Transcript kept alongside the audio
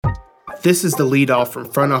This is the leadoff from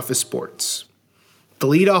Front Office Sports. The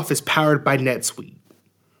leadoff is powered by NetSuite.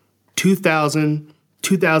 2000,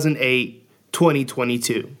 2008,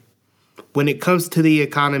 2022. When it comes to the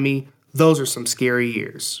economy, those are some scary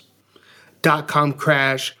years. .com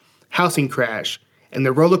crash, housing crash, and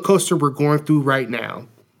the roller coaster we're going through right now.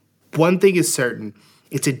 One thing is certain,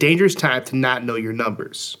 it's a dangerous time to not know your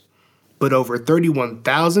numbers. But over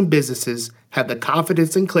 31,000 businesses have the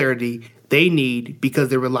confidence and clarity they need because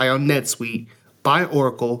they rely on NetSuite by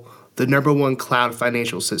Oracle, the #1 cloud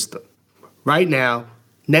financial system. Right now,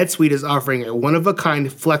 NetSuite is offering a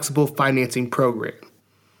one-of-a-kind flexible financing program.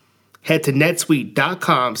 Head to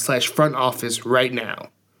netsuite.com/front office right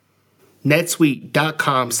now.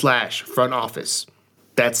 netsuite.com/front office.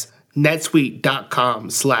 That's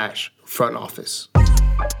netsuite.com/front office.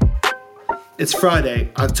 It's Friday,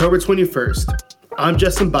 October 21st. I'm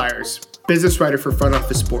Justin Byers, business writer for Front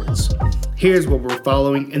Office Sports. Here's what we're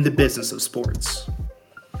following in the business of sports.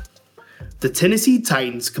 The Tennessee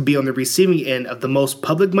Titans could be on the receiving end of the most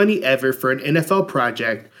public money ever for an NFL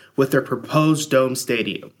project with their proposed dome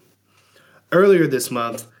stadium. Earlier this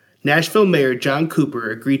month, Nashville Mayor John Cooper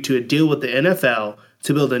agreed to a deal with the NFL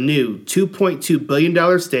to build a new $2.2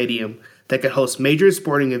 billion stadium that could host major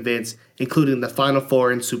sporting events, including the Final Four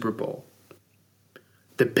and Super Bowl.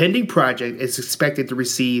 The pending project is expected to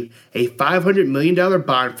receive a $500 million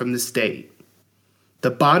bond from the state.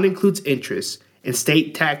 The bond includes interest, and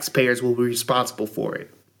state taxpayers will be responsible for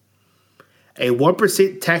it. A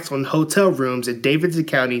 1% tax on hotel rooms in Davidson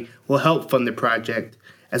County will help fund the project,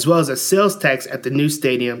 as well as a sales tax at the new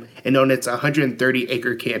stadium and on its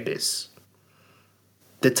 130-acre campus.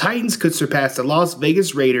 The Titans could surpass the Las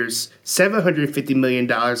Vegas Raiders' $750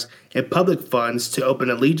 million in public funds to open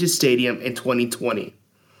Allegiant Stadium in 2020.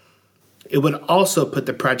 It would also put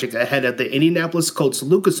the project ahead of the Indianapolis Colts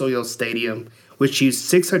Lucas Oil Stadium, which used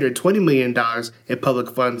 $620 million in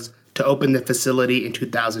public funds to open the facility in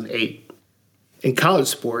 2008. In college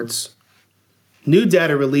sports, new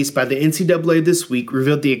data released by the NCAA this week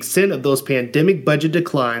revealed the extent of those pandemic budget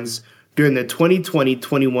declines during the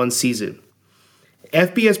 2020-21 season.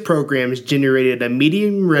 FBS programs generated a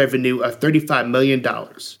median revenue of $35 million,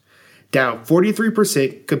 down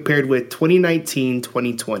 43% compared with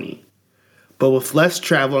 2019-2020. But with less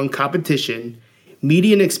travel and competition,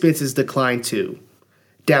 median expenses declined too,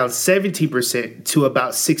 down 17% to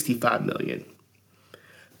about $65 million.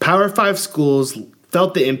 Power 5 schools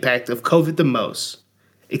felt the impact of COVID the most,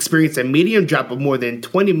 experienced a median drop of more than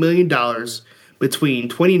 $20 million between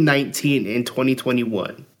 2019 and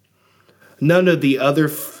 2021. None of the other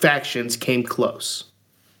factions came close.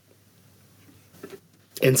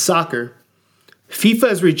 In soccer, FIFA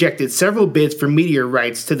has rejected several bids for media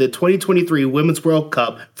rights to the 2023 Women's World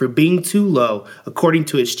Cup for being too low, according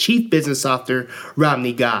to its chief business officer,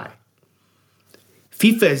 Romney Guy.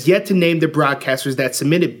 FIFA has yet to name the broadcasters that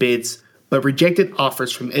submitted bids, but rejected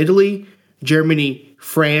offers from Italy, Germany,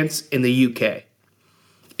 France, and the UK.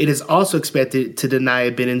 It is also expected to deny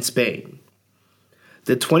a bid in Spain.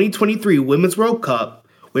 The 2023 Women's World Cup,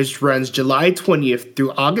 which runs July 20th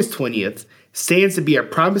through August 20th, stands to be a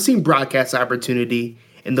promising broadcast opportunity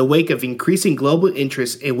in the wake of increasing global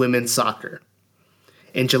interest in women's soccer.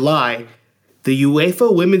 In July, the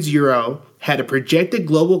UEFA Women's Euro had a projected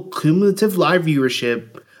global cumulative live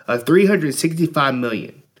viewership of 365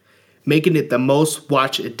 million, making it the most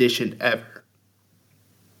watched edition ever.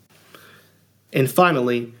 And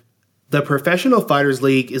finally, the Professional Fighters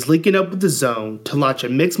League is linking up with DAZN to launch a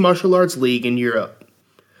mixed martial arts league in Europe.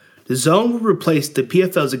 DAZN will replace the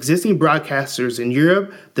PFL's existing broadcasters in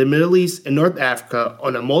Europe, the Middle East, and North Africa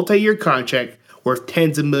on a multi-year contract worth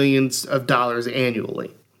tens of millions of dollars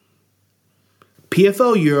annually.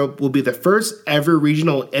 PFL Europe will be the first ever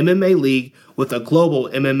regional MMA league with a global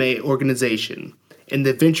MMA organization, and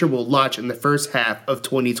the venture will launch in the first half of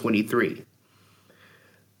 2023.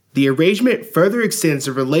 The arrangement further extends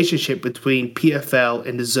the relationship between PFL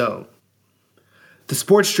and DAZN. The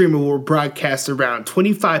sports streamer will broadcast around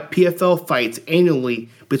 25 PFL fights annually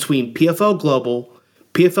between PFL Global,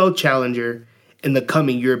 PFL Challenger, and the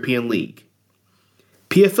coming European League.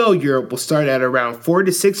 PFL Europe will start at around 4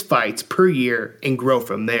 to 6 fights per year and grow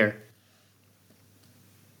from there.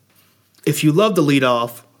 If you love the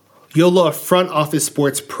leadoff, you'll love Front Office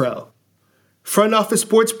Sports Pro. Front Office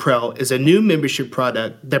Sports Pro is a new membership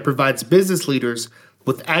product that provides business leaders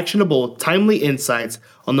with actionable, timely insights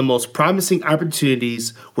on the most promising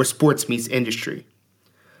opportunities where sports meets industry.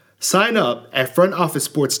 Sign up at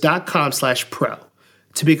frontofficesports.com/pro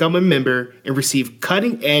to become a member and receive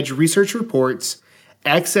cutting-edge research reports,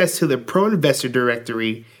 access to the Pro Investor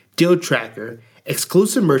Directory, Deal Tracker,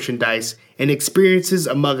 exclusive merchandise, and experiences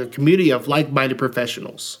among a community of like-minded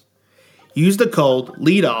professionals. Use the code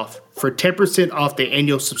LEADOFF for 10% off the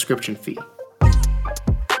annual subscription fee.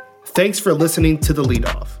 Thanks for listening to The Lead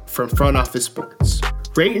Off from Front Office Sports.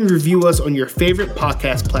 Rate and review us on your favorite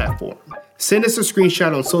podcast platform. Send us a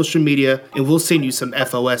screenshot on social media and we'll send you some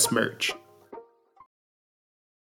FOS merch.